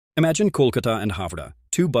Imagine Kolkata and Howrah,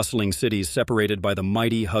 two bustling cities separated by the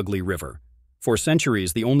mighty Hooghly River. For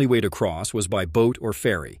centuries, the only way to cross was by boat or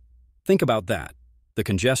ferry. Think about that. The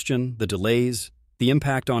congestion, the delays, the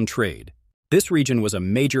impact on trade. This region was a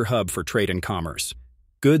major hub for trade and commerce.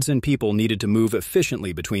 Goods and people needed to move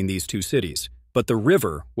efficiently between these two cities, but the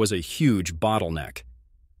river was a huge bottleneck.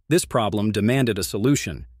 This problem demanded a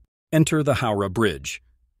solution. Enter the Howrah Bridge.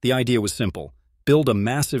 The idea was simple. Build a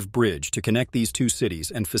massive bridge to connect these two cities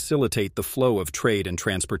and facilitate the flow of trade and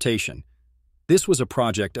transportation. This was a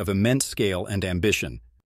project of immense scale and ambition.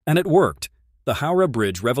 And it worked. The Howrah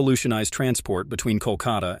Bridge revolutionized transport between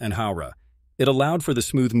Kolkata and Howrah. It allowed for the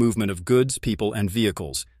smooth movement of goods, people, and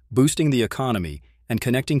vehicles, boosting the economy and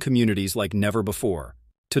connecting communities like never before.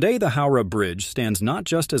 Today, the Howrah Bridge stands not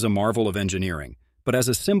just as a marvel of engineering, but as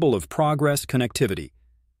a symbol of progress, connectivity,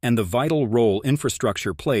 and the vital role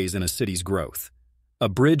infrastructure plays in a city's growth. A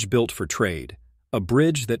bridge built for trade. A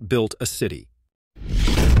bridge that built a city.